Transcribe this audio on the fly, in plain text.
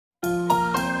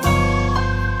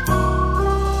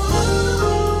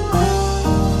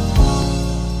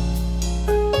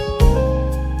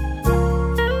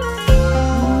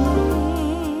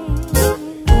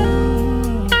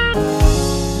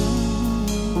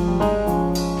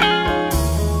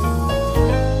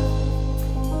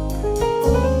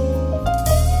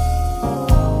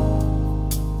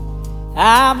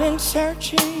I've been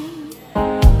searching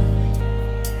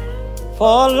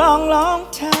for a long,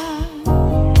 long time,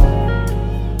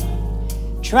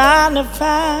 trying to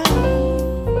find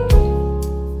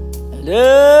a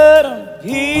little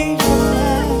peace of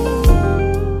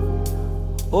mind.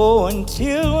 Oh,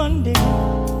 until one day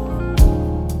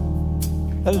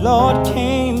the Lord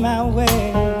came my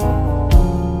way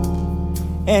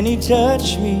and He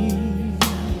touched me.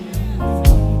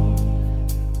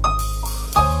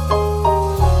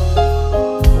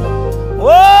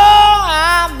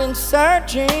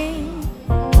 Searching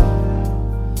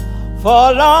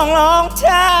for a long, long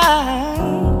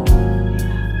time.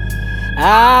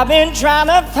 I've been trying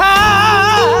to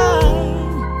find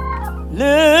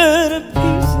little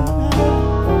peace of mind.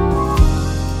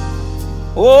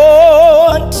 Oh,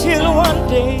 until one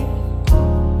day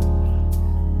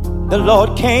the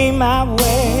Lord came my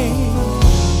way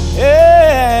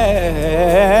and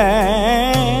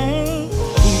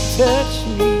He touched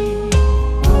me.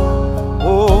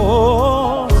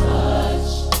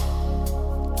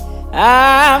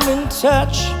 I've been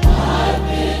touched. I've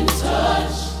been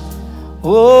touched.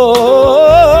 Oh,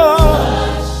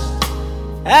 Touched.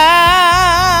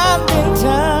 I've been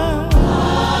touched.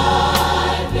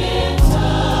 I've been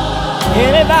touched.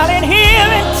 Anybody in here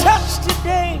been touched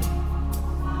today?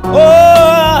 Oh,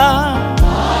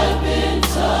 I've been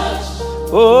touched.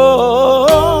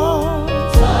 oh,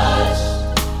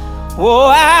 Touched. oh,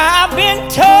 I've been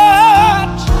touched.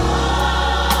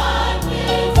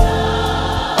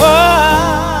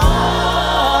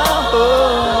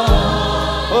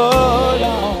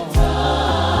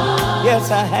 Yes,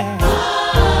 I have,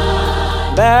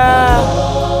 by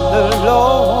the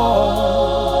Lord.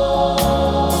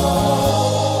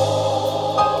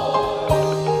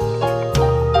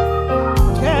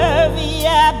 Kirby,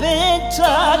 I've been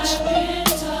touched.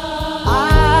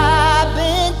 I've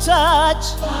been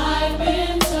touched. I've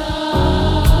been touched.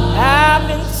 I've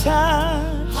been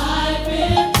touched. I've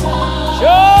been touched.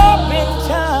 Sure been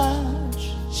touched.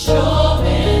 Sure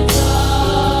been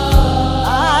touched.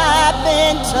 I've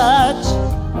been touched.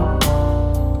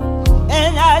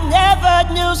 And I never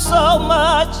knew so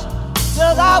much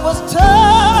till I was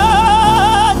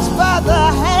touched by the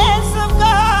hands of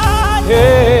God.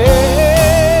 Yeah,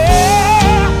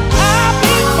 I've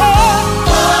been touched.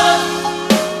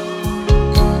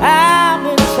 I've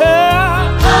been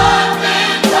touched. I've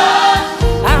been touched.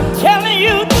 I'm telling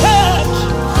you, touch.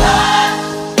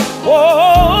 Touched.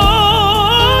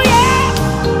 Whoa, yeah.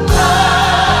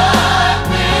 I've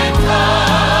been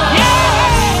touched.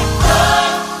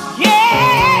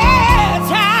 Yes,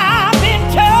 I've been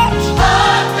touched.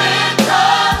 I've been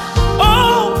touched.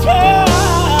 Oh,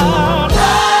 touch.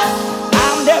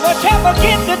 I'll never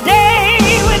forget the day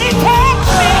when He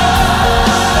touched me.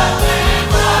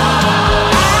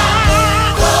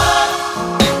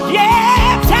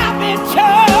 Yes, I've been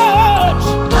touched.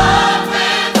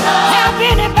 Have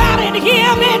anybody in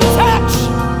here been touched?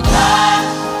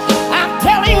 I'm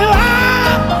telling you,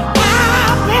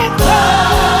 I've been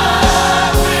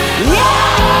touched.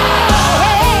 Yeah,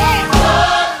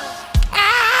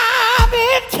 I've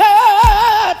been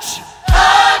touched.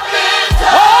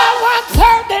 Oh, one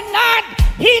Thursday night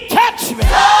He touched me.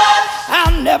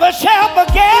 I never shall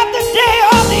forget the day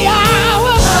or the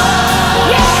hour.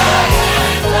 Yeah,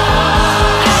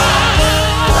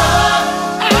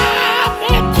 I've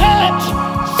been touched.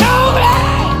 So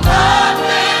glad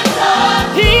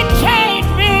He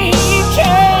changed me. He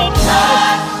changed me.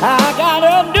 I got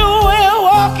a new way of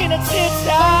walking and since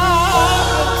I've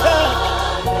been touched.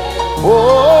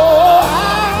 Oh,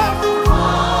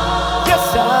 yes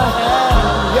I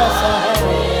have. Yes I have.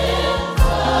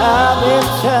 I've been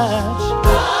touched.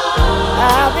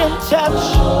 I've been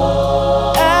touched.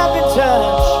 I've been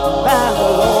touched by the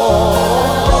Lord.